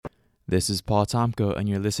This is Paul Tomko, and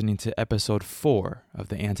you're listening to episode 4 of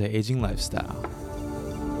the Anti-Aging Lifestyle.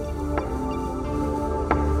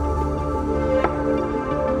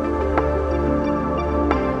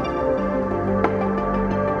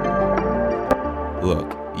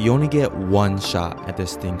 Look, you only get one shot at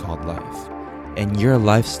this thing called life, and your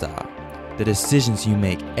lifestyle, the decisions you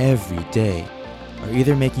make every day, are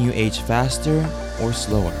either making you age faster or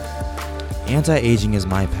slower. Anti-aging is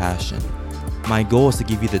my passion. My goal is to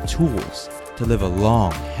give you the tools to live a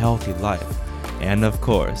long, healthy life. And of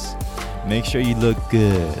course, make sure you look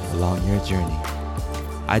good along your journey.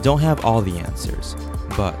 I don't have all the answers,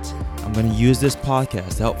 but I'm going to use this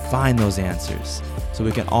podcast to help find those answers so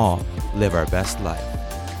we can all live our best life.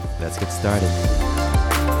 Let's get started.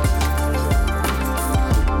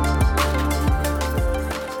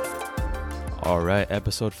 All right,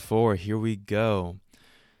 episode 4, here we go.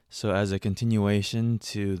 So as a continuation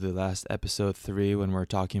to the last episode 3 when we're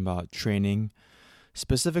talking about training,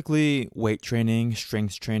 specifically weight training,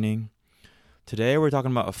 strength training, today we're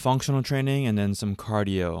talking about functional training and then some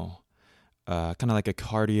cardio, kind of like a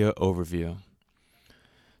cardio overview.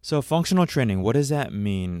 So functional training, what does that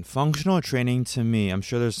mean? Functional training to me, I'm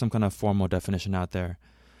sure there's some kind of formal definition out there,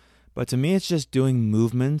 but to me it's just doing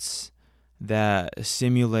movements that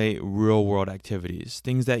simulate real world activities,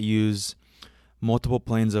 things that use multiple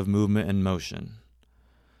planes of movement and motion.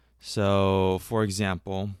 So, for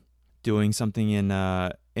example, doing something in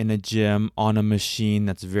a gym on a machine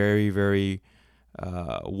that's very, very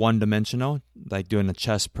one-dimensional, like doing a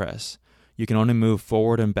chest press. You can only move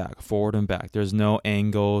forward and back, forward and back. There's no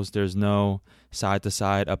angles. There's no side to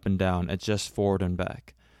side, up and down. It's just forward and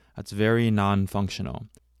back. That's very non-functional,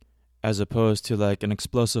 as opposed to like an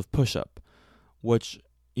explosive push-up, which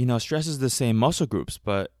stresses the same muscle groups,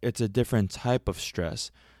 but it's a different type of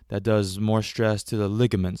stress that does more stress to the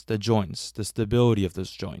ligaments, the joints, the stability of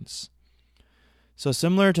those joints. So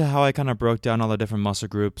similar to how I kind of broke down all the different muscle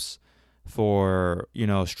groups for,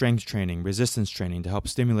 strength training, resistance training to help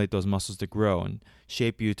stimulate those muscles to grow and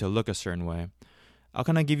shape you to look a certain way. I'll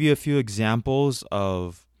kind of give you a few examples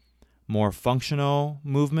of more functional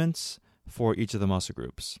movements for each of the muscle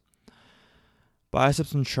groups.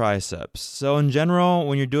 Biceps and triceps. So in general,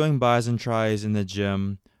 when you're doing bis and tris in the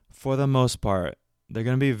gym, for the most part, they're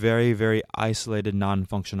going to be very, very isolated,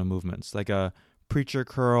 non-functional movements, like a preacher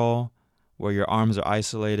curl where your arms are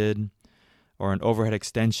isolated, or an overhead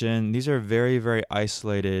extension. These are very, very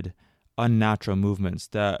isolated, unnatural movements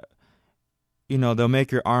that, they'll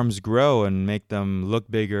make your arms grow and make them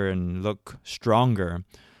look bigger and look stronger,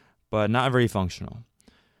 but not very functional.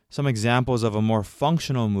 Some examples of a more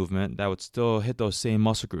functional movement that would still hit those same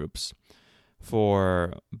muscle groups.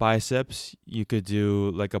 For biceps, you could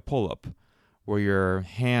do like a pull-up where your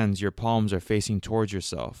hands, your palms are facing towards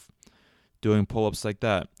yourself. Doing pull-ups like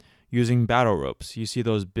that. Using battle ropes. You see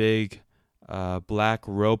those big black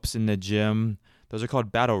ropes in the gym. Those are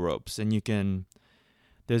called battle ropes. And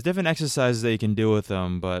there's different exercises that you can do with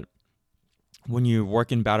them, but when you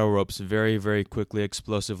work in battle ropes very, very quickly,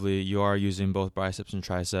 explosively, you are using both biceps and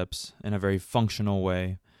triceps in a very functional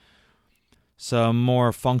way. Some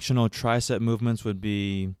more functional tricep movements would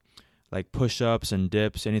be like push-ups and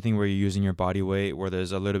dips, anything where you're using your body weight, where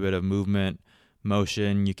there's a little bit of movement,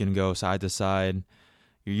 motion, you can go side to side.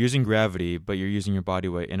 You're using gravity, but you're using your body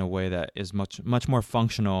weight in a way that is much, much more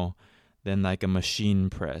functional than like a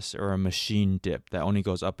machine press or a machine dip that only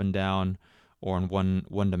goes up and down or in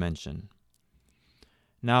one dimension.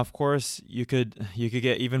 Now, of course, you could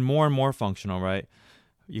get even more and more functional, right?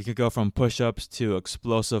 You could go from push-ups to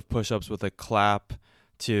explosive push-ups with a clap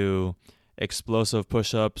to explosive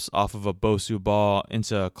push-ups off of a Bosu ball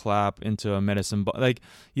into a clap, into a medicine ball. Like,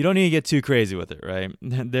 you don't need to get too crazy with it, right?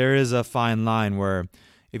 There is a fine line where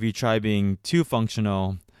if you try being too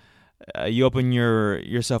functional, you open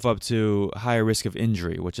yourself up to higher risk of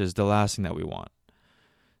injury, which is the last thing that we want.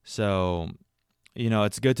 So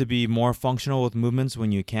it's good to be more functional with movements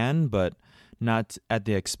when you can, but not at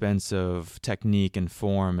the expense of technique and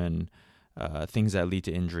form and things that lead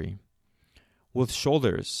to injury. With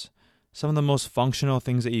shoulders, some of the most functional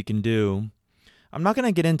things that you can do, I'm not going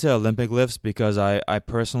to get into Olympic lifts because I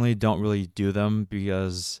personally don't really do them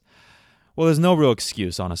because, there's no real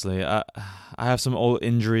excuse, honestly. I have some old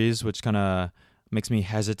injuries, which kind of makes me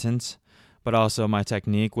hesitant, but also my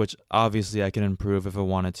technique, which obviously I can improve if I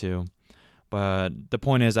wanted to. But the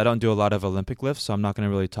point is, I don't do a lot of Olympic lifts, so I'm not going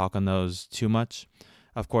to really talk on those too much.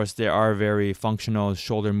 Of course, there are very functional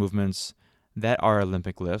shoulder movements that are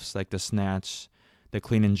Olympic lifts, like the snatch, the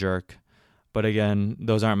clean and jerk. But again,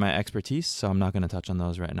 those aren't my expertise, so I'm not going to touch on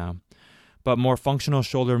those right now. But more functional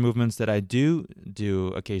shoulder movements that I do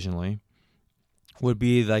occasionally would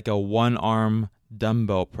be like a one-arm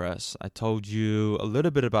dumbbell press. I told you a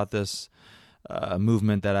little bit about this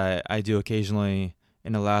movement that I do occasionally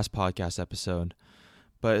in the last podcast episode.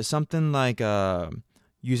 But it's something like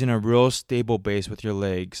using a real stable base with your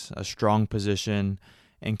legs, a strong position,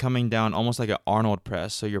 and coming down almost like an Arnold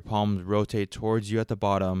press. So your palms rotate towards you at the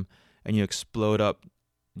bottom, and you explode up,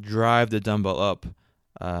 drive the dumbbell up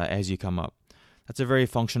as you come up. That's a very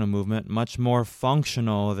functional movement, much more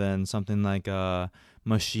functional than something like a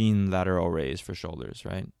machine lateral raise for shoulders,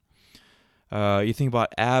 right? You think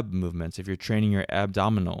about ab movements if you're training your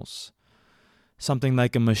abdominals. Something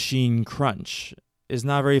like a machine crunch is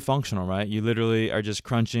not very functional, right? You literally are just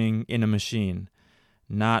crunching in a machine,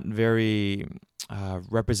 not very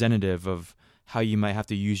representative of how you might have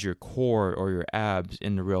to use your core or your abs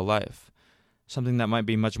in the real life. Something that might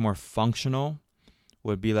be much more functional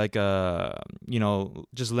would be like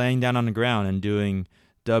just laying down on the ground and doing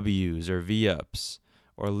W's or V-ups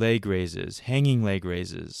or leg raises, hanging leg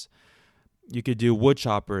raises. You could do wood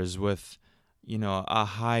choppers with, a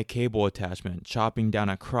high cable attachment, chopping down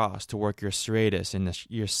across to work your serratus and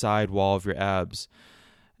your side wall of your abs.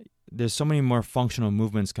 There's so many more functional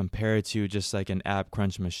movements compared to just like an ab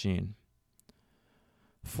crunch machine.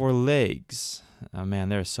 For legs, oh man,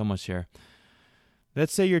 there's so much here.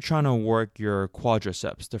 Let's say you're trying to work your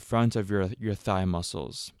quadriceps, the front of your thigh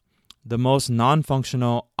muscles. The most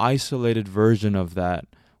non-functional, isolated version of that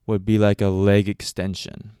would be like a leg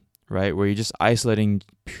extension, right? Where you're just isolating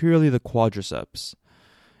purely the quadriceps.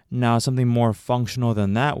 Now, something more functional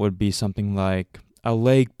than that would be something like a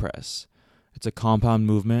leg press. It's a compound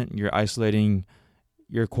movement. You're isolating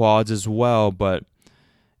your quads as well, but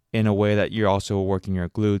in a way that you're also working your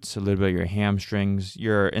glutes, a little bit of your hamstrings,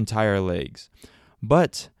 your entire legs.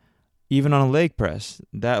 But even on a leg press,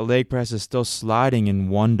 that leg press is still sliding in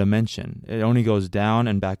one dimension. It only goes down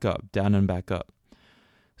and back up, down and back up.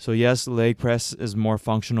 So yes, leg press is more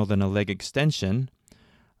functional than a leg extension,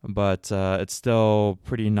 but it's still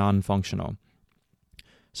pretty non-functional.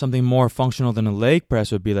 Something more functional than a leg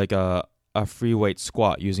press would be like a free weight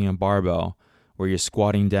squat using a barbell, where you're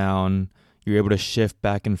squatting down. You're able to shift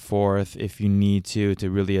back and forth if you need to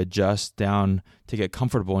really adjust down to get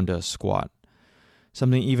comfortable into a squat.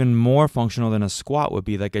 Something even more functional than a squat would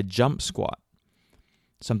be like a jump squat.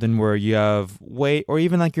 Something where you have weight, or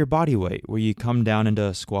even like your body weight, where you come down into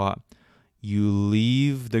a squat, you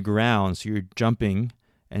leave the ground, so you're jumping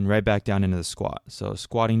and right back down into the squat. So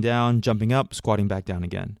squatting down, jumping up, squatting back down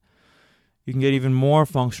again. You can get even more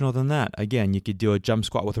functional than that. Again, you could do a jump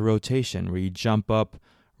squat with a rotation, where you jump up,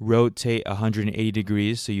 rotate 180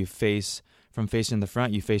 degrees, so you face, from facing the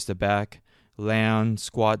front, you face the back, land,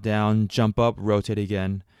 squat down, jump up, rotate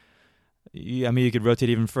again. You could rotate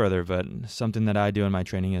even further, but something that I do in my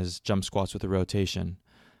training is jump squats with a rotation.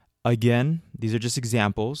 Again, these are just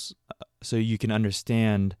examples, so you can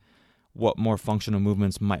understand what more functional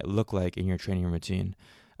movements might look like in your training routine.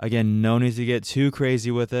 Again, no need to get too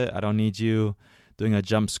crazy with it. I don't need you doing a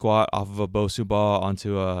jump squat off of a Bosu ball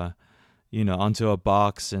onto a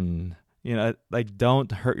box, and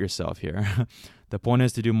don't hurt yourself here. The point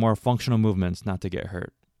is to do more functional movements, not to get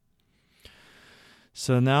hurt.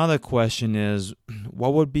 So now the question is,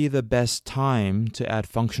 what would be the best time to add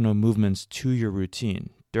functional movements to your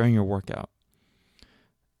routine during your workout?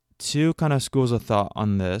 Two kind of schools of thought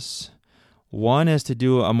on this. One is to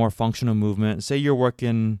do a more functional movement. Say you're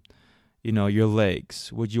working, your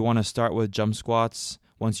legs. Would you want to start with jump squats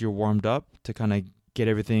once you're warmed up to kind of get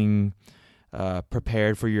everything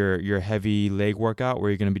prepared for your heavy leg workout, where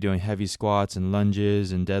you're going to be doing heavy squats and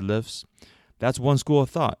lunges and deadlifts? That's one school of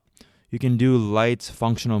thought. You can do light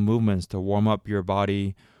functional movements to warm up your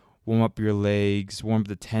body, warm up your legs, warm up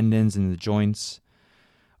the tendons and the joints.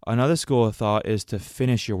 Another school of thought is to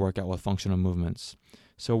finish your workout with functional movements.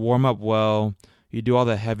 So warm up well. You do all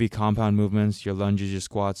the heavy compound movements, your lunges, your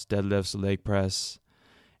squats, deadlifts, leg press.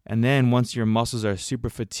 And then once your muscles are super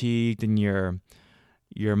fatigued and your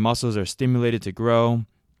muscles are stimulated to grow,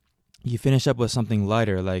 you finish up with something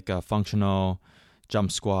lighter, like a functional jump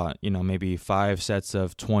squat, maybe 5 sets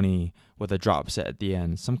of 20 with a drop set at the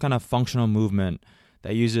end. Some kind of functional movement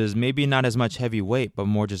that uses maybe not as much heavy weight, but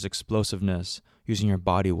more just explosiveness, using your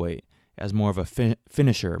body weight as more of a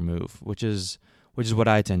finisher move, which is what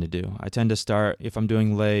I tend to do. I tend to start, if I'm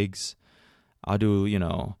doing legs, I'll do,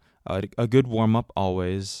 a good warm-up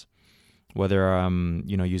always, whether I'm,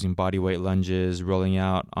 using body weight lunges, rolling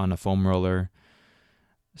out on a foam roller,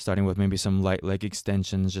 starting with maybe some light leg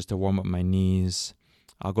extensions just to warm up my knees.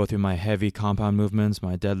 I'll go through my heavy compound movements,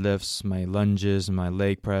 my deadlifts, my lunges, my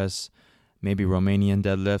leg press, maybe Romanian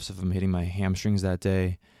deadlifts if I'm hitting my hamstrings that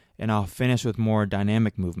day. And I'll finish with more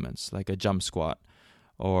dynamic movements, like a jump squat,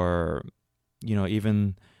 or,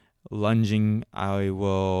 even lunging.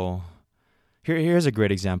 Here's a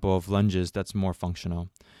great example of lunges that's more functional.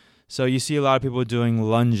 So you see a lot of people doing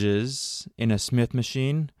lunges in a Smith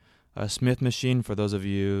machine. A Smith machine, for those of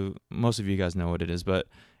you, most of you guys know what it is, but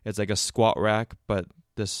it's like a squat rack, but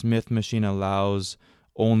the Smith machine allows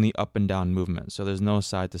only up and down movement. So there's no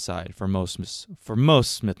side to side for most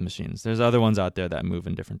Smith machines. There's other ones out there that move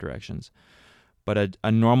in different directions. But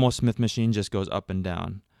a normal Smith machine just goes up and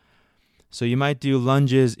down. So you might do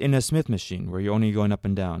lunges in a Smith machine where you're only going up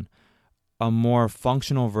and down. A more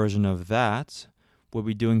functional version of that would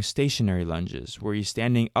be doing stationary lunges where you're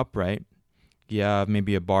standing upright. You have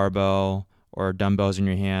maybe a barbell or dumbbells in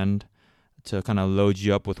your hand to kind of load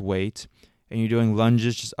you up with weight. And you're doing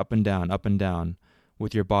lunges just up and down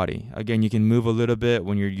with your body. Again, you can move a little bit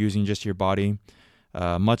when you're using just your body,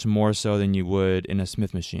 much more so than you would in a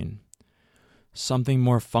Smith machine. Something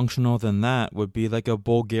more functional than that would be like a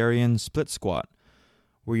Bulgarian split squat,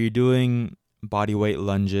 where you're doing body weight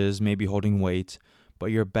lunges, maybe holding weight,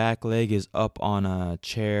 but your back leg is up on a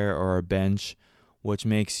chair or a bench, which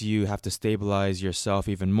makes you have to stabilize yourself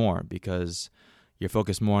even more because you're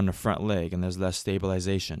focused more on the front leg and there's less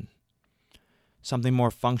stabilization. Something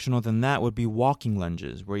more functional than that would be walking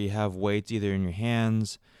lunges, where you have weights either in your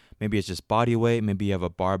hands, maybe it's just body weight, maybe you have a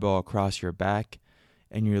barbell across your back,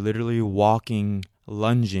 and you're literally walking,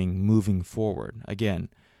 lunging, moving forward. Again,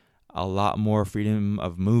 a lot more freedom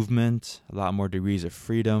of movement, a lot more degrees of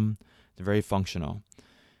freedom. It's very functional.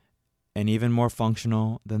 And even more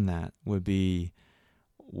functional than that would be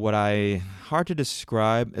hard to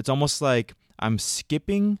describe. It's almost like I'm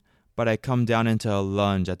skipping, but I come down into a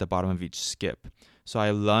lunge at the bottom of each skip. So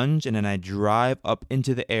I lunge and then I drive up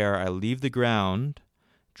into the air. I leave the ground,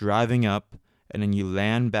 driving up, and then you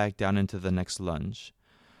land back down into the next lunge.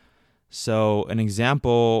 So an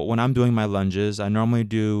example, when I'm doing my lunges, I normally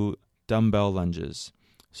do dumbbell lunges.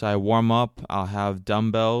 So I warm up, I'll have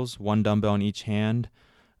dumbbells, one dumbbell in each hand,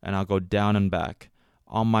 and I'll go down and back.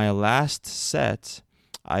 On my last set,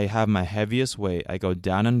 I have my heaviest weight. I go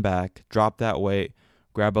down and back, drop that weight,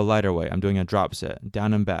 grab a lighter weight. I'm doing a drop set,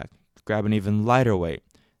 down and back. Grab an even lighter weight,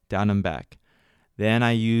 down and back. Then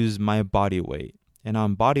I use my body weight. And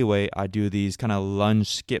on body weight, I do these kind of lunge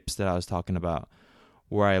skips that I was talking about,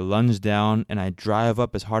 where I lunge down and I drive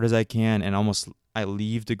up as hard as I can and I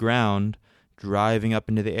leave the ground, driving up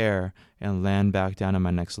into the air and land back down in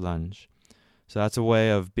my next lunge. So that's a way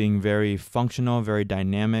of being very functional, very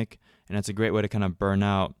dynamic, and it's a great way to kind of burn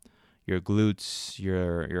out your glutes,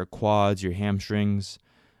 your quads, your hamstrings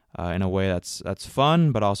in a way that's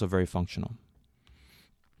fun but also very functional.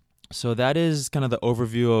 So that is kind of the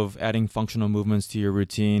overview of adding functional movements to your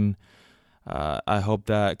routine. I hope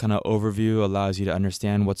that kind of overview allows you to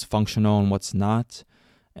understand what's functional and what's not.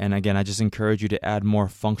 And again, I just encourage you to add more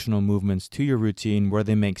functional movements to your routine where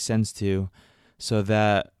they make sense to, so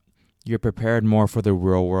that you're prepared more for the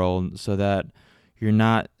real world, so that you're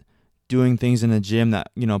not doing things in the gym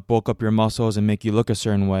that, bulk up your muscles and make you look a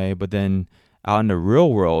certain way, but then out in the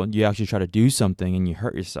real world, you actually try to do something and you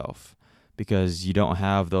hurt yourself because you don't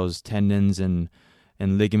have those tendons and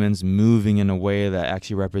ligaments moving in a way that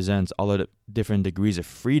actually represents all of the different degrees of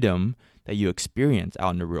freedom that you experience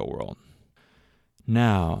out in the real world.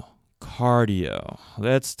 Now, cardio.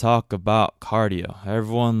 Let's talk about cardio.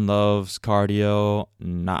 Everyone loves cardio,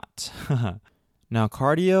 not. Now,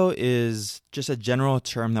 cardio is just a general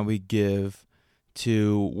term that we give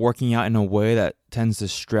to working out in a way that tends to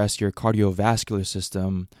stress your cardiovascular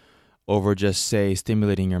system over just, say,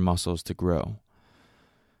 stimulating your muscles to grow.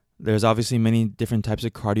 There's obviously many different types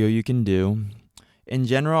of cardio you can do. In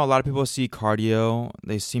general, a lot of people see cardio,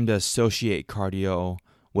 they seem to associate cardio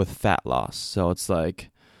with fat loss. So it's like,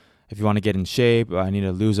 if you want to get in shape, I need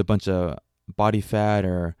to lose a bunch of body fat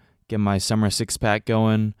or get my summer six-pack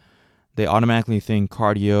going, they automatically think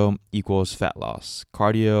cardio equals fat loss.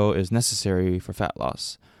 Cardio is necessary for fat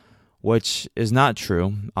loss, which is not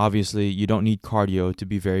true. Obviously, you don't need cardio to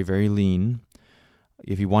be very, very lean.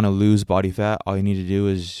 If you want to lose body fat, all you need to do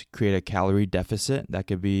is create a calorie deficit. That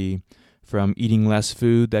could be from eating less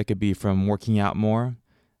food. That could be from working out more.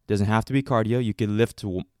 It doesn't have to be cardio. You could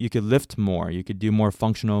lift more. You could do more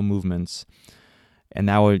functional movements, and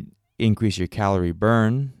that would increase your calorie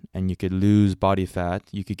burn, and you could lose body fat.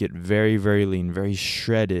 You could get very, very lean, very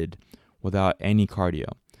shredded without any cardio.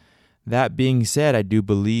 That being said, I do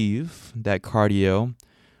believe that cardio,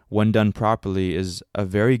 when done properly, is a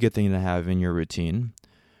very good thing to have in your routine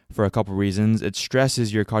for a couple reasons. It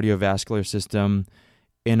stresses your cardiovascular system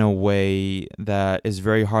in a way that is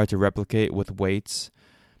very hard to replicate with weights.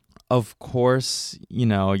 of course,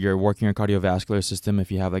 you're working your cardiovascular system if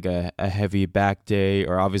you have like a heavy back day,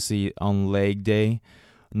 or obviously on leg day.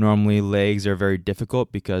 Normally legs are very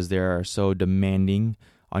difficult because they are so demanding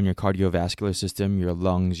on your cardiovascular system, your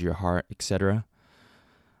lungs, your heart, etc.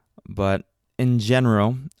 But in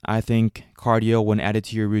general, I think cardio, when added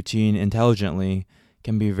to your routine intelligently,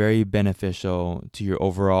 can be very beneficial to your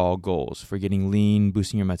overall goals for getting lean,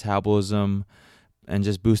 boosting your metabolism, and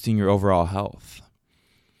just boosting your overall health.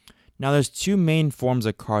 Now, there's two main forms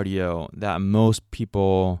of cardio that most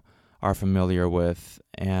people are familiar with,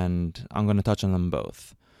 and I'm going to touch on them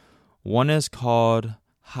both. One is called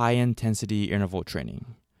high-intensity interval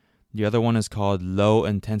training. The other one is called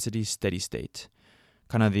low-intensity steady state.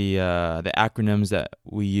 Kind of the acronyms that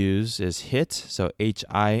we use is HIIT, so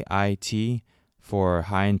HIIT for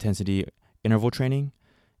high-intensity interval training,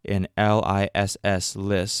 and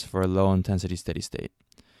LISS for low-intensity steady state.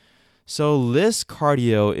 So LISS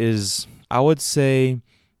cardio is, I would say,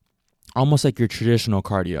 almost like your traditional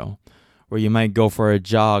cardio, where you might go for a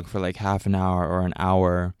jog for like half an hour or an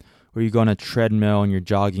hour, or you go on a treadmill and you're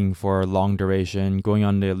jogging for a long duration, going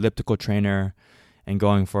on the elliptical trainer and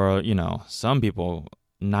going for, some people,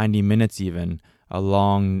 90 minutes even, a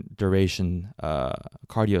long duration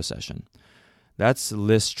cardio session. That's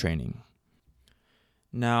LISS training.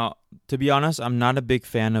 Now, to be honest, I'm not a big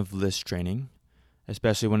fan of LISS training,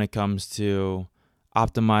 especially when it comes to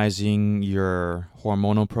optimizing your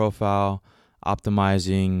hormonal profile,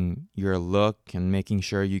 optimizing your look, and making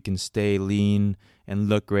sure you can stay lean and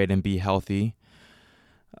look great and be healthy.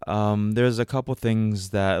 There's a couple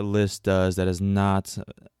things that LISS does that is not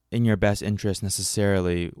in your best interest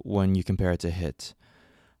necessarily when you compare it to HIIT.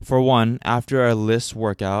 For one, after a LISS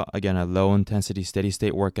workout, again, a low-intensity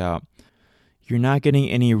steady-state workout, you're not getting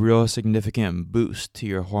any real significant boost to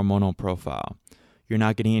your hormonal profile. You're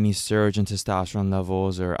not getting any surge in testosterone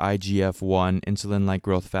levels or IGF-1, insulin-like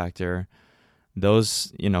growth factor.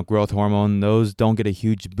 Those, growth hormone, those don't get a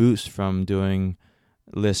huge boost from doing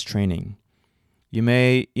LISS training. You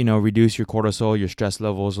may, reduce your cortisol, your stress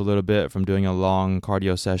levels a little bit from doing a long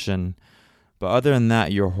cardio session. But other than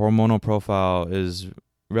that, your hormonal profile is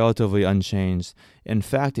relatively unchanged. In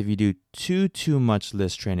fact, if you do too much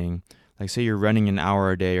LISS training, like say you're running an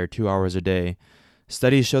hour a day or 2 hours a day,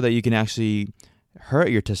 studies show that you can actually hurt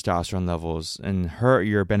your testosterone levels and hurt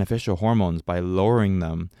your beneficial hormones by lowering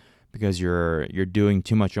them because you're doing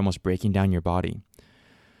too much, you're almost breaking down your body.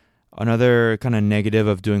 Another kind of negative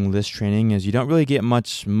of doing LISS training is you don't really get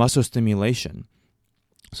much muscle stimulation.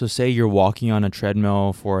 So say you're walking on a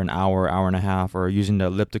treadmill for an hour, hour and a half, or using the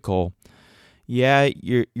elliptical. Yeah,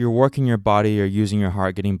 you're working your body, you're using your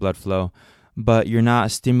heart, getting blood flow, but you're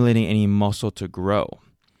not stimulating any muscle to grow,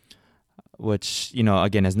 which,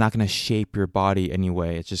 again, is not going to shape your body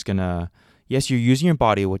anyway. It's just going to, yes, you're using your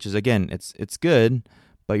body, which is, again, it's good,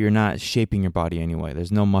 but you're not shaping your body anyway.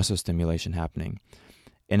 There's no muscle stimulation happening.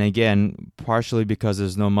 And again, partially because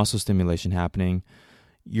there's no muscle stimulation happening,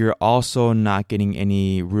 you're also not getting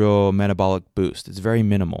any real metabolic boost. It's very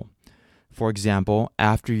minimal. For example,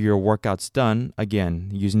 after your workout's done,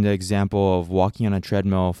 again, using the example of walking on a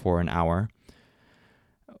treadmill for an hour,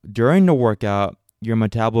 during the workout, your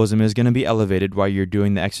metabolism is going to be elevated while you're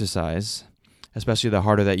doing the exercise, especially the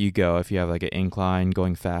harder that you go, if you have like an incline,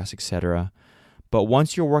 going fast, etc. But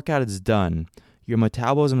once your workout is done, your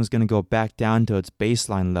metabolism is going to go back down to its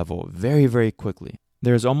baseline level very, very quickly.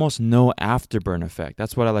 There's almost no afterburn effect.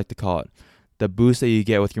 That's what I like to call it. The boost that you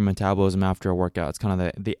get with your metabolism after a workout. It's kind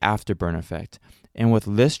of the afterburn effect. And with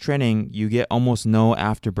LISS training, you get almost no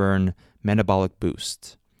afterburn metabolic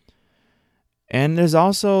boost. And there's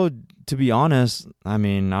also, to be honest, I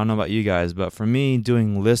don't know about you guys, but for me,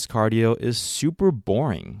 doing LISS cardio is super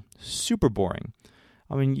boring. Super boring.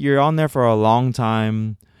 You're on there for a long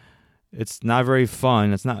time. It's not very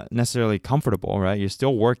fun. It's not necessarily comfortable, right? You're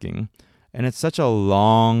still working. And it's such a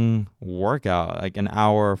long workout, like an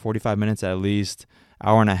hour, 45 minutes at least,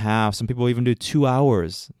 hour and a half. Some people even do 2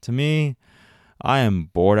 hours. To me, I am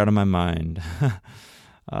bored out of my mind.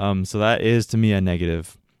 So that is, to me, a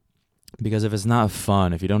negative. Because if it's not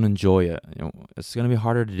fun, if you don't enjoy it, it's going to be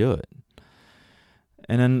harder to do it.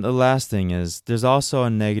 And then the last thing is, there's also a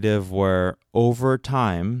negative where over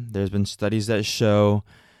time, there's been studies that show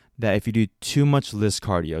that if you do too much LISS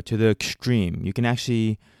cardio to the extreme, you can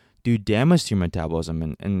actually do damage to your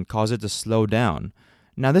metabolism and cause it to slow down.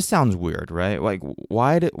 Now, this sounds weird, right? Like,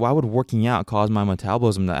 why would working out cause my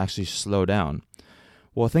metabolism to actually slow down?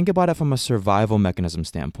 Well, think about it from a survival mechanism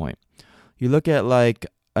standpoint. You look at like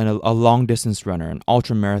a long-distance runner, an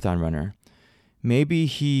ultra-marathon runner. Maybe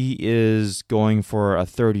he is going for a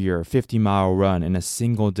 30 or 50-mile run in a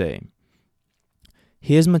single day.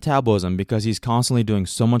 his metabolism, because he's constantly doing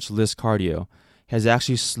so much list cardio, has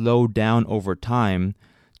actually slowed down over time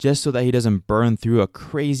just so that he doesn't burn through a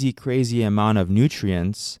crazy amount of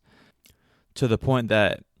nutrients to the point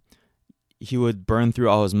that he would burn through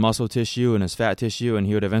all his muscle tissue and his fat tissue, and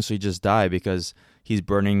he would eventually just die because he's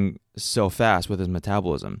burning so fast with his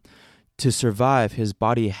metabolism. To survive, his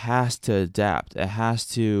body has to adapt. It has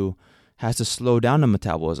to slow down the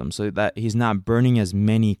metabolism so that he's not burning as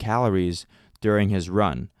many calories during his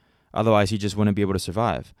run. Otherwise, he just wouldn't be able to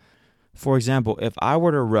survive. For example, if I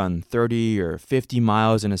were to run 30 or 50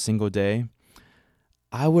 miles in a single day,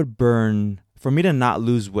 I would burn, for me to not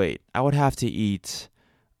lose weight, I would have to eat,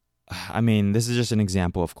 this is just an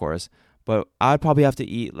example, of course, but I'd probably have to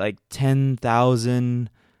eat like 10,000,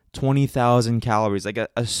 20,000 calories, like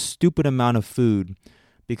a stupid amount of food,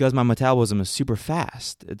 because my metabolism is super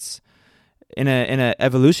fast. It's in a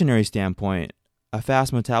evolutionary standpoint, a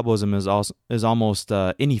fast metabolism is almost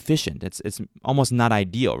inefficient. It's almost not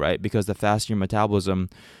ideal, right? Because the faster your metabolism,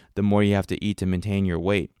 the more you have to eat to maintain your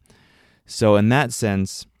weight. So in that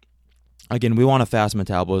sense, again, we want a fast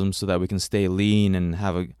metabolism so that we can stay lean and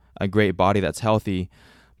have a great body that's healthy.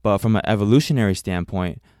 But from an evolutionary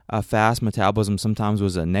standpoint, a fast metabolism sometimes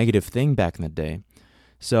was a negative thing back in the day.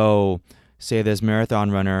 So say this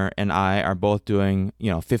marathon runner and I are both doing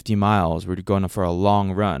 50 miles. We're going for a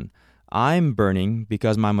long run. I'm burning,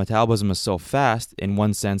 because my metabolism is so fast, in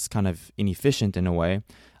one sense kind of inefficient in a way,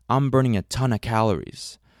 I'm burning a ton of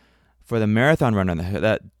calories. For the marathon runner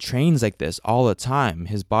that trains like this all the time,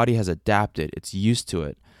 his body has adapted, it's used to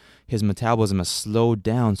it. His metabolism has slowed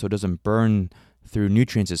down so it doesn't burn through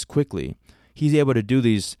nutrients as quickly. He's able to do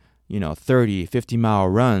these 30, 50-mile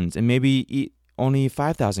runs and maybe eat only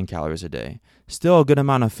 5,000 calories a day. Still a good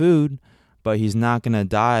amount of food, but he's not going to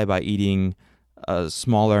die by eating a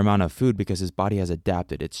smaller amount of food because his body has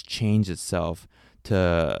adapted. It's changed itself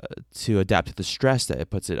to adapt to the stress that it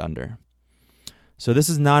puts it under. So this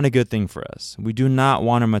is not a good thing for us. We do not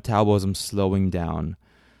want our metabolism slowing down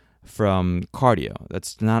from cardio.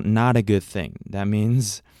 That's not a good thing. That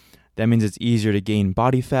means it's easier to gain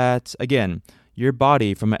body fat. Again, your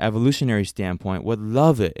body, from an evolutionary standpoint, would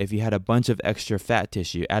love it if you had a bunch of extra fat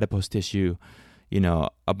tissue, adipose tissue,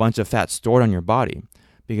 a bunch of fat stored on your body,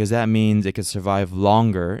 because that means it could survive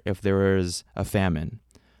longer if there was a famine.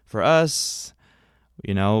 For us,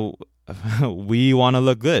 we want to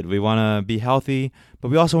look good. We want to be healthy, but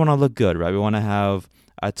we also want to look good, right? We want to have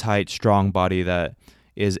a tight, strong body that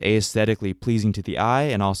is aesthetically pleasing to the eye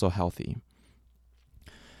and also healthy.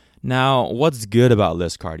 Now, what's good about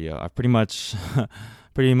list cardio? I've pretty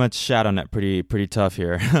much shat on it pretty tough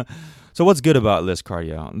here. So what's good about list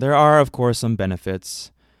cardio? There are, of course, some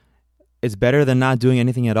benefits. It's better than not doing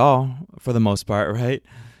anything at all, for the most part, right?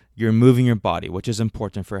 You're moving your body, which is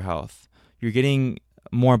important for health. You're getting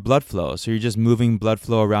more blood flow, so you're just moving blood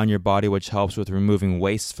flow around your body, which helps with removing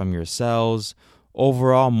waste from your cells.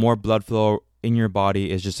 Overall, more blood flow in your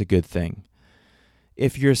body is just a good thing.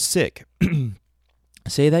 If you're sick,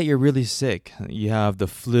 say that you're really sick, you have the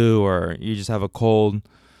flu or you just have a cold,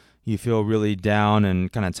 you feel really down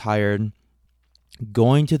and kind of tired,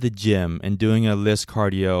 going to the gym and doing a list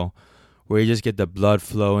cardio where you just get the blood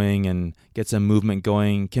flowing and get some movement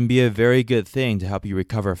going can be a very good thing to help you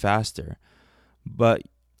recover faster. But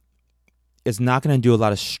it's not going to do a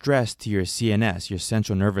lot of stress to your CNS, your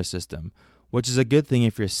central nervous system, which is a good thing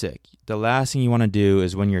if you're sick. The last thing you want to do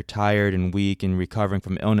is when you're tired and weak and recovering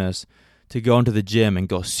from illness to go into the gym and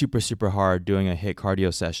go super hard doing a HIIT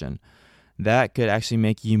cardio session. That could actually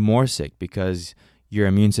make you more sick because your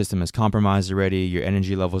immune system is compromised already, your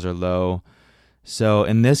energy levels are low. So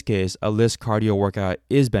in this case, a list cardio workout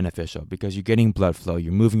is beneficial because you're getting blood flow,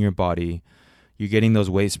 you're moving your body, you're getting those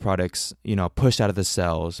waste products, pushed out of the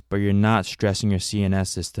cells, but you're not stressing your CNS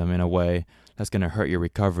system in a way that's going to hurt your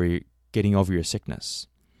recovery, getting over your sickness.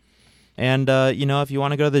 And, if you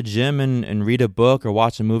want to go to the gym and read a book or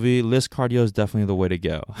watch a movie, list cardio is definitely the way to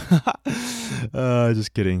go.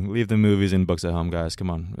 Just kidding. Leave the movies and books at home, guys. Come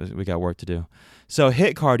on. We got work to do. So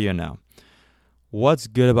HIIT cardio now. What's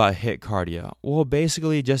good about HIIT cardio? Well,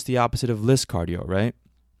 basically just the opposite of list cardio, right?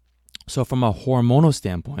 So from a hormonal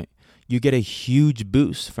standpoint, you get a huge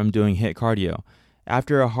boost from doing HIIT cardio.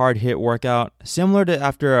 After a hard HIIT workout, similar to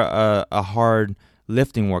after a hard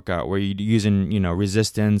lifting workout where you're using,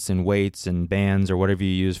 resistance and weights and bands or whatever you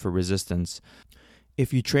use for resistance.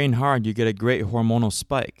 If you train hard, you get a great hormonal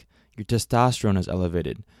spike. Your testosterone is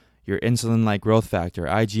elevated. Your insulin-like growth factor,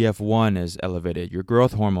 IGF-1, is elevated. Your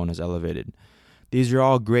growth hormone is elevated. These are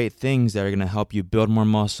all great things that are going to help you build more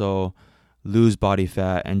muscle, lose body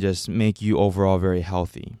fat, and just make you overall very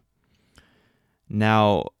healthy.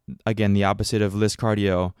 Now, again, the opposite of LISS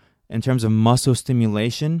cardio, in terms of muscle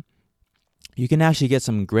stimulation, you can actually get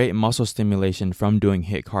some great muscle stimulation from doing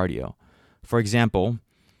HIIT cardio. For example,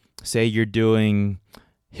 say you're doing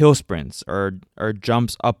hill sprints or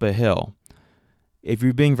jumps up a hill. If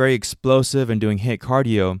you're being very explosive and doing HIIT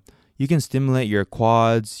cardio, you can stimulate your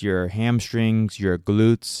quads, your hamstrings, your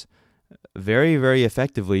glutes very, very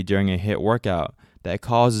effectively during a HIIT workout that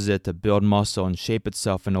causes it to build muscle and shape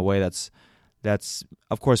itself in a way that's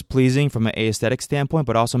of course pleasing from an aesthetic standpoint,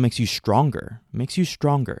 but also makes you stronger.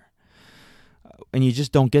 And you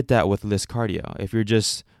just don't get that with LISS cardio. If you're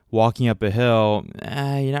just walking up a hill,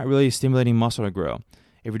 you're not really stimulating muscle to grow.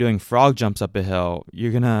 If you're doing frog jumps up a hill,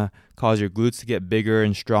 you're going to cause your glutes to get bigger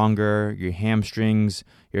and stronger. Your hamstrings,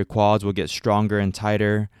 your quads will get stronger and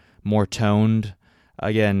tighter, more toned.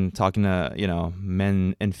 Again, talking to,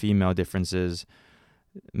 men and female differences.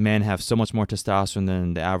 Men have so much more testosterone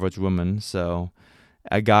than the average woman. So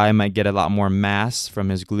a guy might get a lot more mass from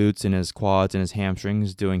his glutes and his quads and his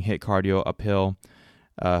hamstrings doing HIIT cardio uphill.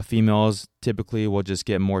 Females typically will just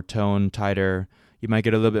get more toned, tighter. You might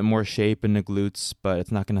get a little bit more shape in the glutes, but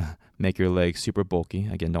it's not going to make your legs super bulky.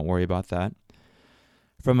 Again, don't worry about that.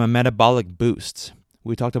 From a metabolic boost,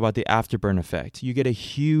 we talked about the afterburn effect. You get a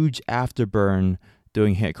huge afterburn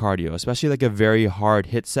doing HIIT cardio, especially like a very hard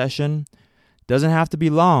HIIT session. Doesn't have to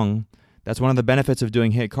be long. That's one of the benefits of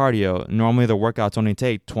doing HIIT cardio. Normally the workouts only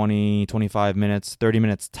take 20, 25 minutes, 30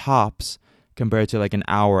 minutes tops compared to like an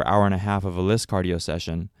hour and a half of a LISS cardio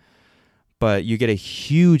session. But you get a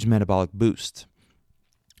huge metabolic boost.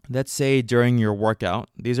 Let's say during your workout,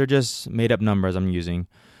 these are just made up numbers I'm using,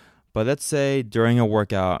 but let's say during a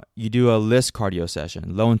workout, you do a LISS cardio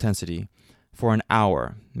session, low intensity, for an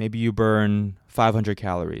hour. Maybe you burn 500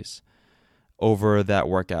 calories over that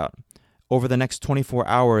workout. Over the next 24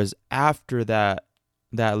 hours after that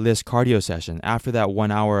LISS cardio session, after that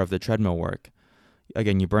 1 hour of the treadmill work,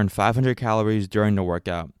 again, you burn 500 calories during the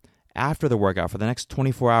workout. After the workout, for the next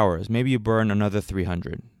 24 hours, maybe you burn another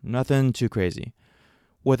 300. Nothing too crazy.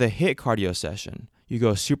 With a HIIT cardio session, you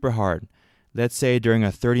go super hard. Let's say during a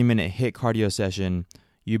 30-minute HIIT cardio session,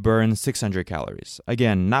 you burn 600 calories.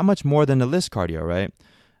 Again, not much more than the LISS cardio, right?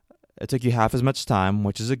 It took you half as much time,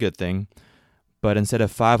 which is a good thing. But instead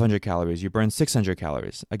of 500 calories, you burn 600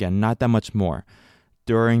 calories. Again, not that much more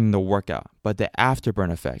during the workout. But the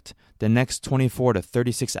afterburn effect, the next 24 to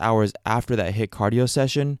 36 hours after that HIIT cardio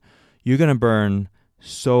session, you're going to burn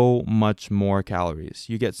so much more calories.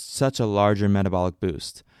 You get such a larger metabolic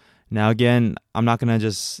boost. Now, again, I'm not going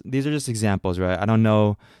to these are just examples, right? I don't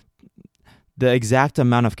know the exact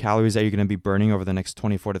amount of calories that you're going to be burning over the next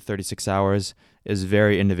 24 to 36 hours is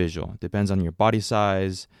very individual. Depends on your body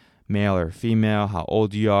size, male or female, how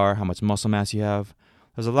old you are, how much muscle mass you have.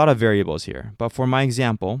 There's a lot of variables here. But for my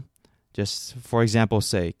example, just for example's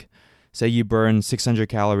sake, say you burn 600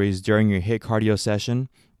 calories during your HIIT cardio session.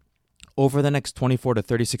 Over the next 24 to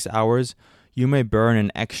 36 hours, you may burn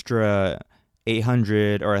an extra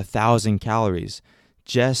 800 or 1,000 calories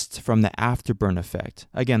just from the afterburn effect.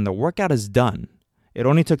 Again, the workout is done. It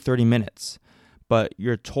only took 30 minutes. But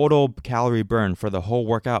your total calorie burn for the whole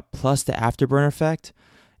workout plus the afterburn effect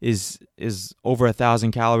is over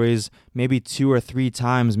 1,000 calories, maybe 2 or 3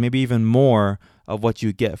 times, maybe even more of what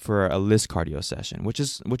you get for a LISS cardio session, which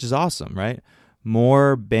is awesome, right?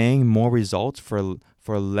 More bang, more results for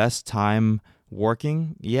less time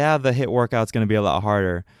working. Yeah, the HIIT workout's going to be a lot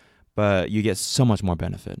harder, but you get so much more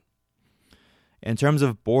benefit. In terms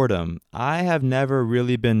of boredom, I have never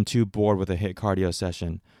really been too bored with a HIIT cardio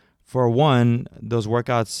session. For one, those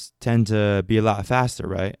workouts tend to be a lot faster,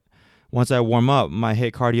 right? Once I warm up, my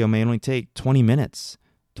HIIT cardio may only take 20 minutes,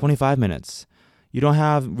 25 minutes. You don't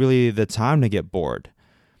have really the time to get bored.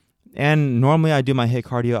 And normally I do my HIIT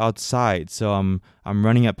cardio outside, so I'm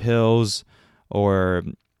running up hills or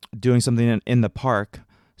doing something in the park.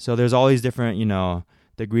 So there's all these different,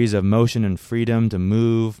 degrees of motion and freedom to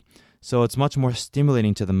move. So it's much more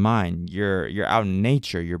stimulating to the mind. You're out in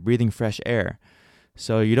nature, you're breathing fresh air.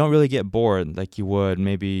 So you don't really get bored like you would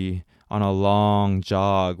maybe on a long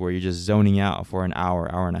jog where you're just zoning out for an hour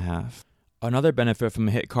and a half. Another benefit from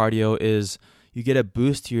HIIT cardio is you get a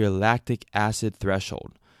boost to your lactic acid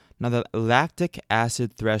threshold. Now, the lactic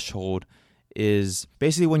acid threshold is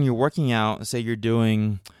basically when you're working out, say you're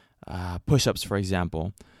doing push-ups, for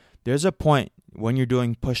example. There's a point when you're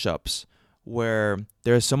doing push-ups where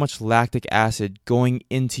there's so much lactic acid going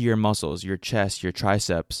into your muscles, your chest, your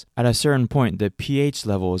triceps. At a certain point, the pH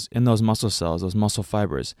levels in those muscle cells, those muscle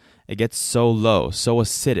fibers, it gets so low, so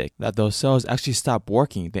acidic, that those cells actually stop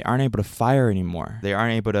working. They aren't able to fire anymore. They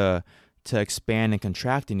aren't able to expand and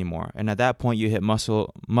contract anymore. And at that point, you hit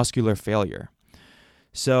muscular failure.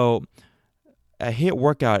 So a HIIT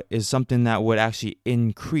workout is something that would actually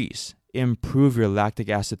improve your lactic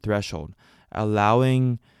acid threshold,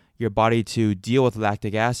 allowing your body to deal with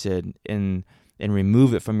lactic acid and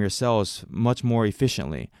remove it from your cells much more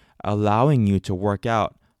efficiently, allowing you to work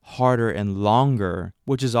out harder and longer,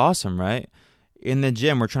 which is awesome, right? In the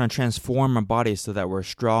gym, we're trying to transform our bodies so that we're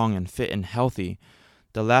strong and fit and healthy.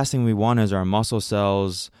 The last thing we want is our muscle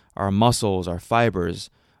cells, our muscles, our fibers,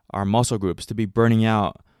 our muscle groups to be burning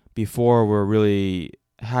out before we're really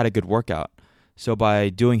had a good workout. So by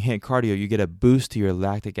doing HIIT cardio, you get a boost to your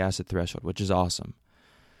lactic acid threshold, which is awesome.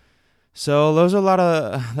 So that's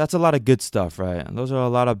a lot of good stuff, right? Those are a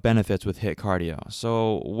lot of benefits with HIIT cardio.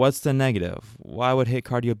 So what's the negative? Why would HIIT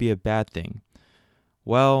cardio be a bad thing?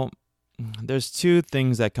 Well, there's two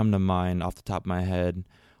things that come to mind off the top of my head.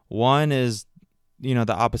 One is,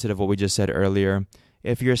 the opposite of what we just said earlier.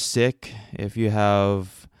 If you're sick, if you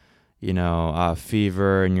have,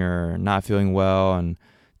 fever and you're not feeling well and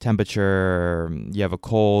temperature, or you have a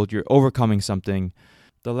cold, you're overcoming something,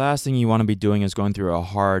 the last thing you want to be doing is going through a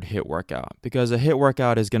hard HIIT workout, because a HIIT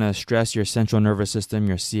workout is going to stress your central nervous system,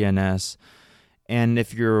 your CNS. And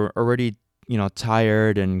if you're already,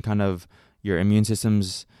 tired and kind of your immune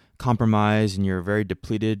system's compromised and you're very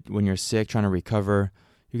depleted when you're sick, trying to recover,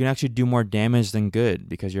 you can actually do more damage than good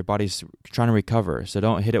because your body's trying to recover. So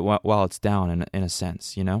don't hit it while it's down in a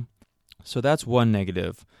sense, So that's one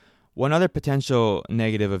negative. One other potential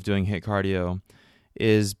negative of doing HIIT cardio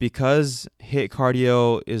is because HIIT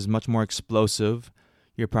cardio is much more explosive,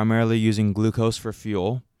 you're primarily using glucose for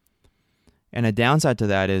fuel. And a downside to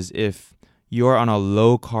that is if you're on a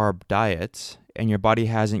low-carb diet and your body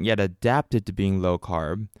hasn't yet adapted to being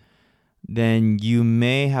low-carb, then you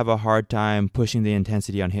may have a hard time pushing the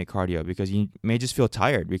intensity on HIIT cardio because you may just feel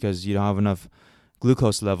tired because you don't have enough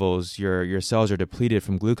glucose levels. Your cells are depleted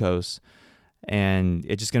from glucose, and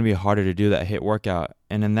it's just going to be harder to do that HIIT workout.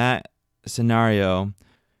 And in that scenario,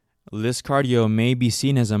 this cardio may be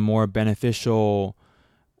seen as a more beneficial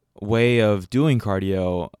way of doing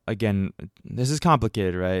cardio. Again, this is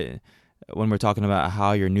complicated, right? When we're talking about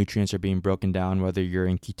how your nutrients are being broken down, whether you're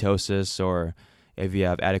in ketosis or if you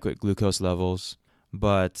have adequate glucose levels.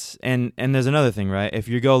 But, and there's another thing, right? If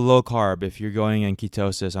you go low carb, if you're going in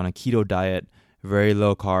ketosis on a keto diet, very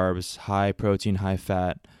low carbs, high protein, high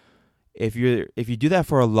fat, if you do that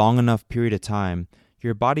for a long enough period of time,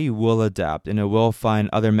 your body will adapt and it will find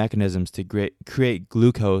other mechanisms to create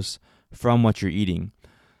glucose from what you're eating.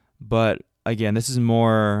 But again, this is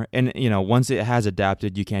more, and once it has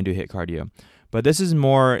adapted, you can do HIIT cardio. But this is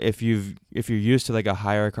more if you're used to like a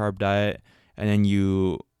higher carb diet and then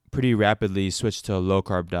you pretty rapidly switch to a low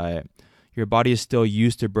carb diet. Your body is still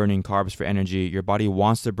used to burning carbs for energy. Your body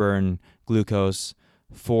wants to burn glucose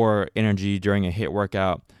for energy during a HIIT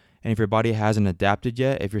workout. And if your body hasn't adapted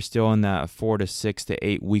yet, if you're still in that 4 to 6 to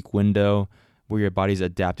 8 week window where your body's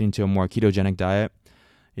adapting to a more ketogenic diet,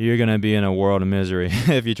 you're going to be in a world of misery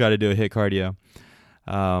if you try to do a HIIT cardio.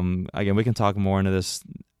 Again, we can talk more into this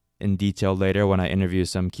in detail later when I interview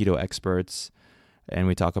some keto experts and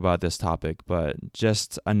we talk about this topic. But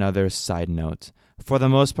just another side note. For the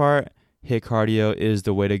most part, HIIT cardio is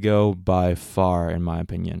the way to go by far, in my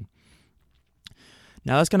opinion.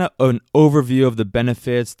 Now that's kind of an overview of the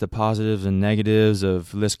benefits, the positives and negatives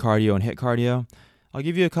of LISS cardio and HIIT cardio. I'll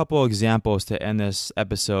give you a couple examples to end this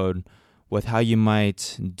episode with how you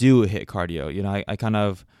might do HIIT cardio. I kind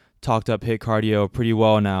of talked up HIIT cardio pretty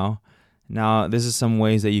well now. Now, this is some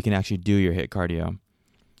ways that you can actually do your HIIT cardio.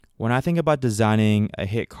 When I think about designing a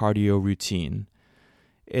HIIT cardio routine,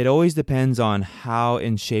 it always depends on how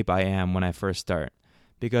in shape I am when I first start.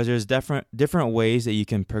 Because there's different ways that you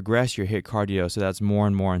can progress your HIIT cardio so that's more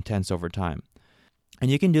and more intense over time.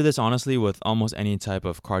 And you can do this honestly with almost any type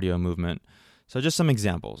of cardio movement. So just some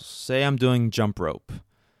examples. Say I'm doing jump rope.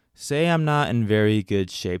 Say I'm not in very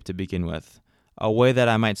good shape to begin with. A way that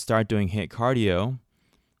I might start doing HIIT cardio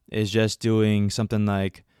is just doing something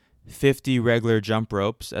like 50 regular jump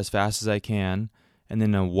ropes as fast as I can, and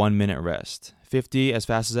then a 1 minute rest. 50 as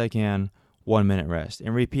fast as I can, 1 minute rest.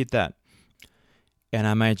 And repeat that. And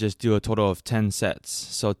I might just do a total of 10 sets.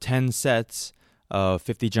 So 10 sets of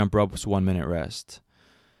 50 jump ropes, 1 minute rest.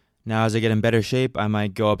 Now, as I get in better shape, I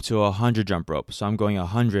might go up to 100 jump ropes. So I'm going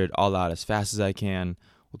 100 all out as fast as I can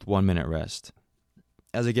with 1 minute rest.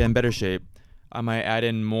 As I get in better shape, I might add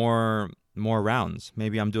in more rounds.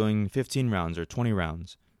 Maybe I'm doing 15 rounds or 20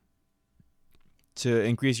 rounds. To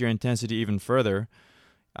increase your intensity even further,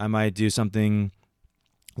 I might do something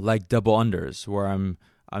like double unders, where I'm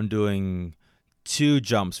doing 2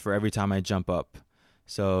 jumps for every time I jump up.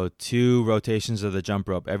 So 2 rotations of the jump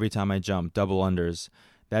rope every time I jump, double unders.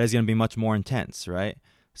 That is going to be much more intense, right?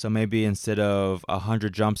 So maybe instead of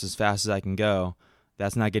 100 jumps as fast as I can go,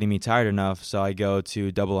 that's not getting me tired enough. So I go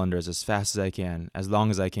to double unders as fast as I can, as long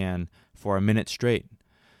as I can, for a minute straight.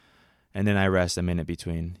 And then I rest a minute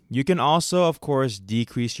between. You can also, of course,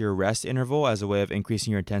 decrease your rest interval as a way of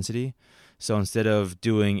increasing your intensity. So instead of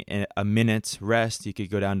doing a minute rest, you could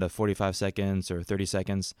go down to 45 seconds or 30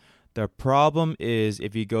 seconds. The problem is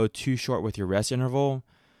if you go too short with your rest interval,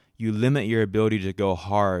 you limit your ability to go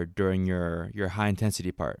hard during your high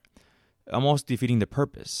intensity part, almost defeating the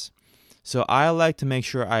purpose. So I like to make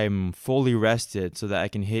sure I'm fully rested so that I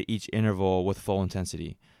can hit each interval with full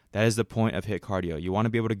intensity. That is the point of HIIT cardio. You want to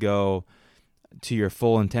be able to go to your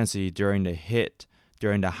full intensity during the HIIT,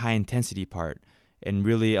 during the high intensity part, and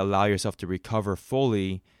really allow yourself to recover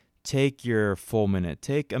fully. Take your full minute.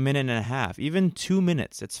 Take a minute and a half, even 2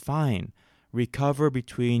 minutes. It's fine. Recover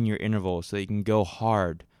between your intervals so that you can go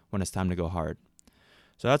hard when it's time to go hard.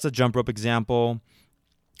 So that's a jump rope example.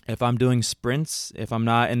 If I'm doing sprints, if I'm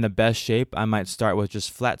not in the best shape, I might start with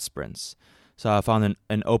just flat sprints. So I found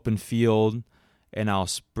an open field and I'll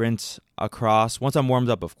sprint across. Once I'm warmed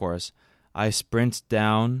up, of course, I sprint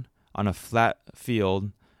down on a flat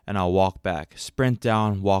field and I'll walk back. Sprint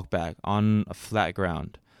down, walk back on a flat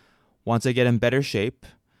ground. Once I get in better shape,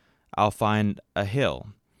 I'll find a hill.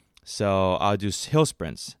 So I'll do hill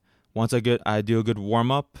sprints. Once I do a good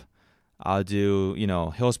warm up, I'll do,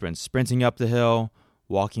 hill sprints, sprinting up the hill,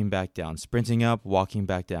 walking back down, sprinting up, walking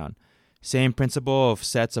back down. Same principle of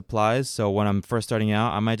sets applies. So when I'm first starting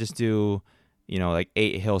out, I might just do, like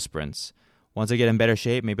 8 hill sprints. Once I get in better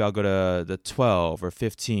shape, maybe I'll go to the 12 or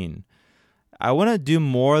 15. I want to do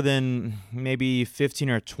more than maybe 15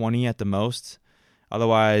 or 20 at the most.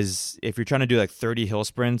 Otherwise, if you're trying to do like 30 hill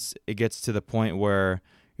sprints, it gets to the point where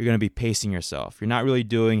you're going to be pacing yourself. You're not really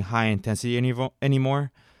doing high intensity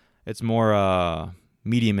anymore. It's more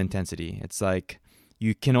medium intensity. It's like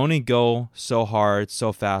you can only go so hard,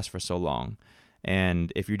 so fast for so long.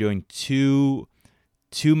 And if you're doing too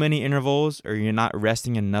many intervals or you're not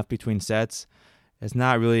resting enough between sets, it's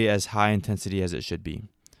not really as high intensity as it should be.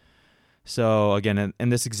 So again, in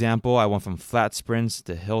this example, I went from flat sprints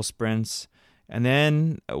to hill sprints. And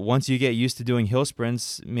then once you get used to doing hill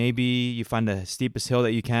sprints, maybe you find the steepest hill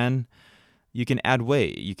that you can add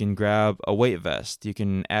weight. You can grab a weight vest. You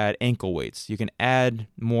can add ankle weights. You can add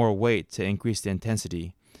more weight to increase the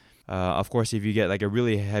intensity. Of course, if you get like a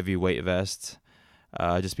really heavy weight vest,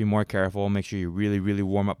 just be more careful. Make sure you really, really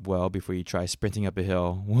warm up well before you try sprinting up a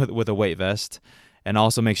hill with a weight vest. And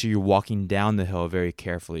also make sure you're walking down the hill very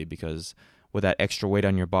carefully, because with that extra weight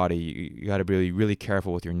on your body, you got to be really, really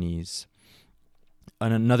careful with your knees.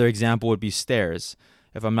 And another example would be stairs.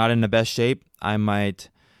 If I'm not in the best shape, I might,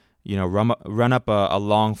 run up a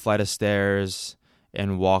long flight of stairs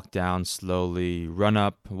and walk down slowly. Run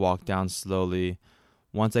up, walk down slowly.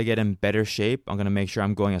 Once I get in better shape, I'm going to make sure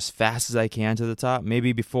I'm going as fast as I can to the top.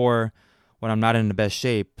 Maybe before, when I'm not in the best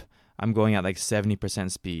shape, I'm going at like 70%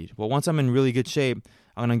 speed. Well, once I'm in really good shape,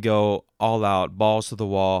 I'm going to go all out, balls to the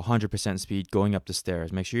wall, 100% speed, going up the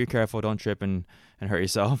stairs. Make sure you're careful. Don't trip and hurt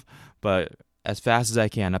yourself. But as fast as I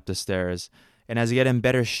can up the stairs. And as I get in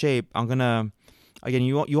better shape, I'm going to, again,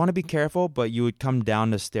 you want to be careful, but you would come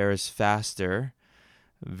down the stairs faster,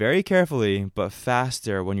 very carefully, but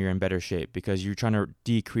faster when you're in better shape, because you're trying to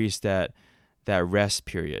decrease that rest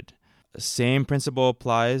period. Same principle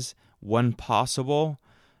applies when possible.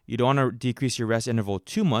 You don't want to decrease your rest interval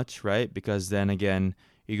too much, right? Because then again,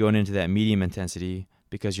 you're going into that medium intensity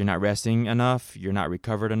because you're not resting enough, you're not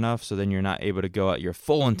recovered enough, so then you're not able to go at your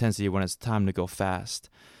full intensity when it's time to go fast.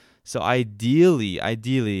 So ideally,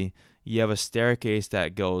 you have a staircase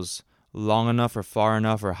that goes long enough or far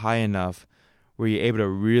enough or high enough where you're able to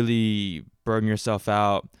really burn yourself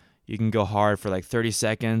out. You can go hard for like 30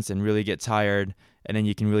 seconds and really get tired, and then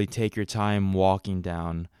you can really take your time walking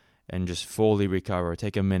down and just fully recover.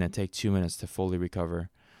 Take a minute, take 2 minutes to fully recover.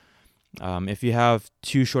 If you have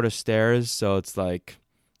too short of stairs, so it's like,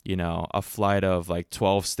 a flight of like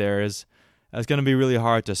 12 stairs, it's going to be really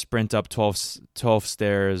hard to sprint up 12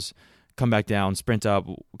 stairs, come back down, sprint up,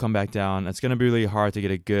 come back down. It's going to be really hard to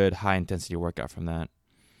get a good high intensity workout from that.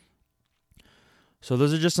 So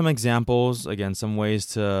those are just some examples. Again, some ways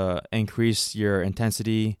to increase your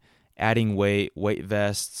intensity, adding weight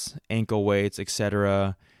vests, ankle weights,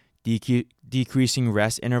 etc., decreasing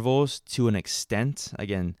rest intervals to an extent.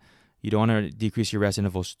 Again, you don't want to decrease your rest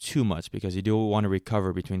intervals too much because you do want to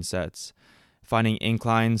recover between sets. Finding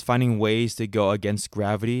inclines, finding ways to go against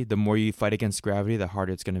gravity. The more you fight against gravity, the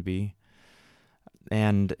harder it's going to be.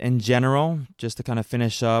 And in general, just to kind of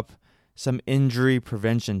finish up, some injury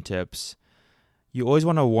prevention tips. You always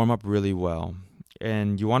want to warm up really well.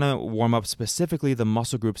 and you want to warm up specifically the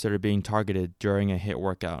muscle groups that are being targeted during a HIIT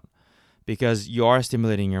workout, because you are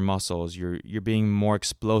stimulating your muscles. You're being more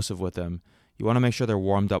explosive with them. You want to make sure they're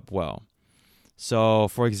warmed up well. So,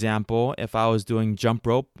 for example, if I was doing jump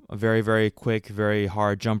rope, a very, very quick, very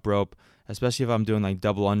hard jump rope, especially if I'm doing like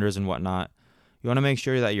double unders and whatnot, you want to make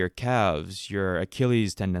sure that your calves, your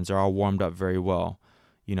Achilles tendons are all warmed up very well.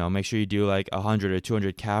 Make sure you do like 100 or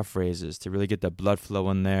 200 calf raises to really get the blood flow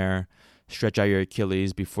in there, stretch out your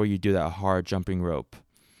Achilles before you do that hard jumping rope.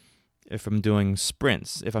 If I'm doing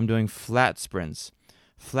sprints, if I'm doing flat sprints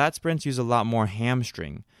use a lot more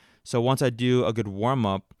hamstring. So once I do a good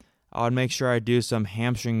warm-up, I would make sure I do some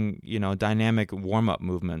hamstring, dynamic warm-up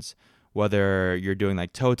movements, whether you're doing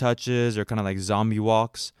like toe touches or kind of like zombie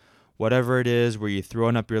walks, whatever it is where you're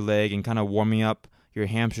throwing up your leg and kind of warming up your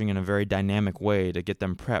hamstring in a very dynamic way to get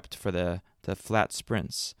them prepped for the flat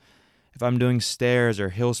sprints. If I'm doing stairs or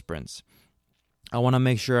hill sprints, I want to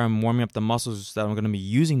make sure I'm warming up the muscles that I'm going to be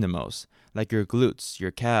using the most, like your glutes,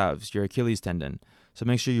 your calves, your Achilles tendon. So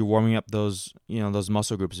make sure you're warming up those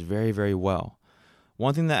muscle groups very, very well.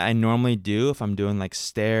 One thing that I normally do if I'm doing like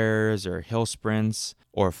stairs or hill sprints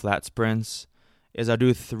or flat sprints is I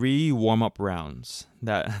do 3 warm-up rounds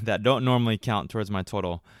that don't normally count towards my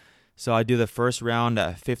total. So I do the first round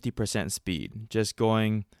at 50% speed, just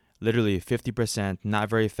going literally 50%, not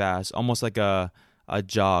very fast, almost like a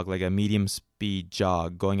jog, like a medium speed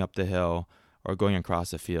jog going up the hill or going across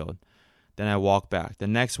the field. Then I walk back. The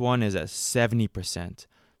next one is at 70%.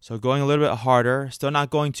 So going a little bit harder, still not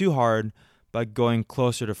going too hard, but going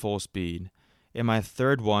closer to full speed. In my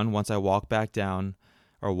third one, once I walk back down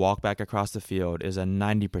or walk back across the field, is a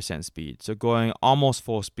 90% speed. So going almost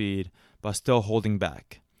full speed, but still holding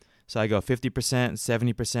back. So I go 50%,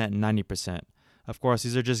 70%, 90%. Of course,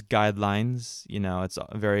 these are just guidelines. It's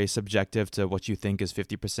very subjective to what you think is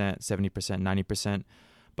 50%, 70%, 90%.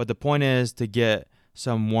 But the point is to get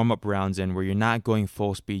some warm-up rounds in where you're not going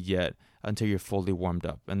full speed yet until you're fully warmed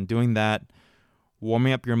up. And doing that,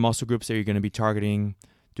 warming up your muscle groups that you're going to be targeting,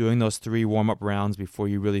 doing those 3 warm-up rounds before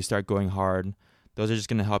you really start going hard, those are just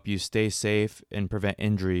going to help you stay safe and prevent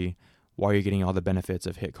injury while you're getting all the benefits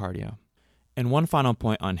of HIIT cardio. And one final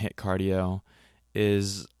point on HIIT cardio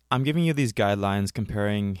is I'm giving you these guidelines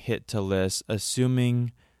comparing HIIT to LISS,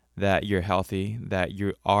 assuming that you're healthy, that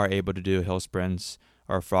you are able to do hill sprints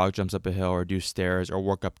or frog jumps up a hill or do stairs or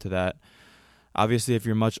work up to that. Obviously, if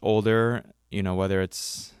you're much older, whether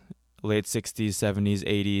it's late 60s, 70s,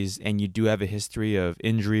 80s, and you do have a history of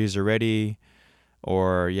injuries already,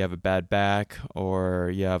 or you have a bad back,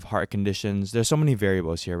 or you have heart conditions. There's so many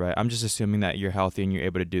variables here, right? I'm just assuming that you're healthy and you're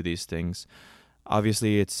able to do these things.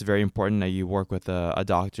 Obviously, it's very important that you work with a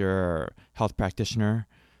doctor or health practitioner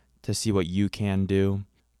to see what you can do.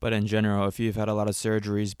 But in general, if you've had a lot of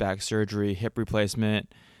surgeries, back surgery, hip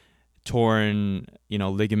replacement, torn,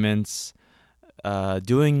 ligaments,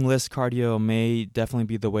 doing LISS cardio may definitely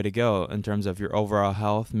be the way to go in terms of your overall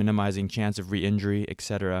health, minimizing chance of re-injury,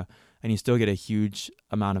 etc. And you still get a huge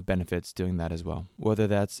amount of benefits doing that as well. Whether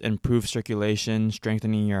that's improved circulation,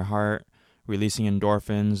 strengthening your heart, releasing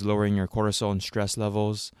endorphins, lowering your cortisol and stress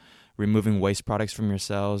levels, removing waste products from your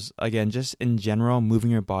cells. Again, just in general, moving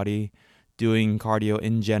your body, doing cardio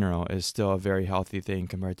in general is still a very healthy thing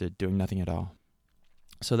compared to doing nothing at all.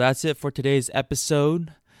 So that's it for today's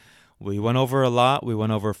episode. We went over a lot. We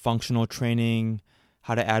went over functional training,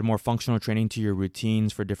 how to add more functional training to your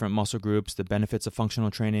routines for different muscle groups, the benefits of functional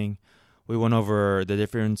training. We went over the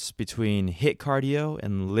difference between HIIT cardio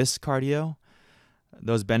and LISS cardio,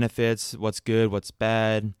 those benefits, what's good, what's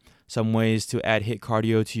bad, some ways to add HIIT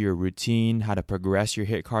cardio to your routine, how to progress your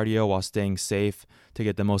HIIT cardio while staying safe to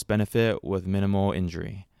get the most benefit with minimal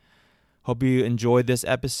injury. Hope you enjoyed this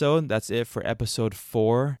episode. That's it for episode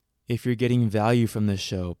 4. If you're getting value from this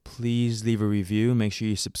show, please leave a review. Make sure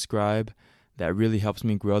you subscribe. That really helps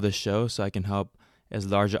me grow the show so I can help as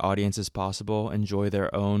large an audience as possible enjoy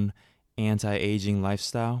their own anti-aging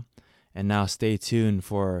lifestyle. And now stay tuned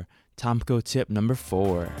for Tomko tip number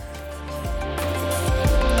 4.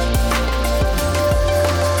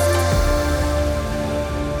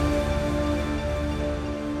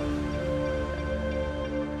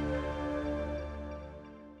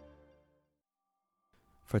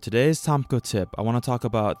 For today's Tomko tip, I want to talk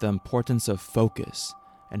about the importance of focus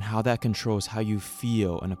and how that controls how you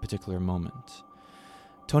feel in a particular moment.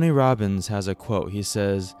 Tony Robbins has a quote. He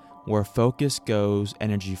says, "Where focus goes,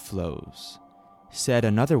 energy flows." Said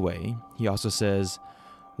another way, he also says,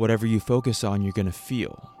 whatever you focus on, you're going to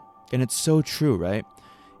feel. And it's so true, right?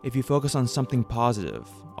 If you focus on something positive,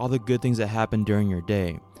 all the good things that happen during your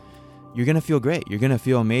day, you're going to feel great. You're going to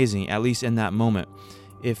feel amazing, at least in that moment.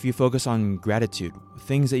 if you focus on gratitude,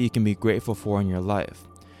 things that you can be grateful for in your life,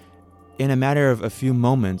 in a matter of a few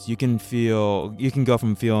moments, you can go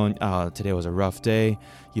from feeling, today was a rough day,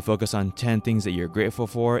 you focus on 10 things that you're grateful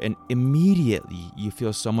for, and immediately you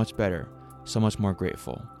feel so much better, so much more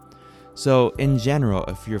grateful. So in general,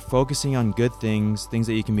 if you're focusing on good things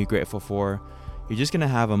that you can be grateful for, you're just going to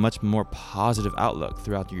have a much more positive outlook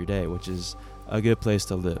throughout your day, which is a good place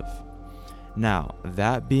to live. Now,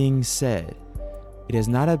 that being said, it is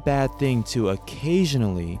not a bad thing to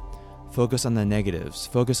occasionally focus on the negatives,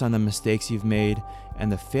 focus on the mistakes you've made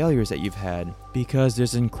and the failures that you've had, because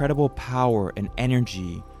there's incredible power and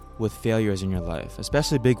energy with failures in your life,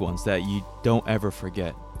 especially big ones that you don't ever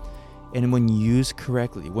forget. And when used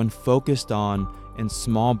correctly, when focused on in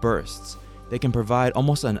small bursts, they can provide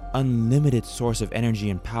almost an unlimited source of energy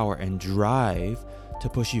and power and drive to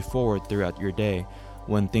push you forward throughout your day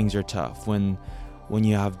when things are tough, when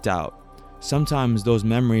you have doubt. Sometimes those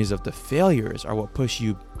memories of the failures are what push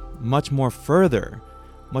you much more further,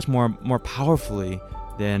 much more powerfully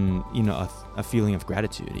than a feeling of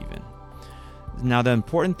gratitude even. Now the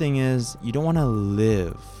important thing is you don't want to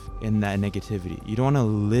live in that negativity. You don't want to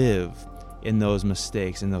live in those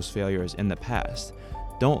mistakes and those failures in the past.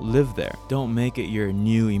 Don't live there. Don't make it your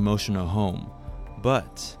new emotional home.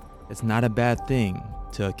 But it's not a bad thing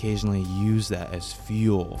to occasionally use that as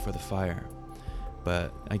fuel for the fire.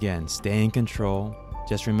 But again, stay in control.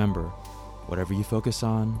 Just remember, whatever you focus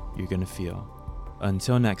on, you're going to feel.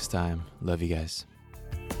 Until next time, love you guys.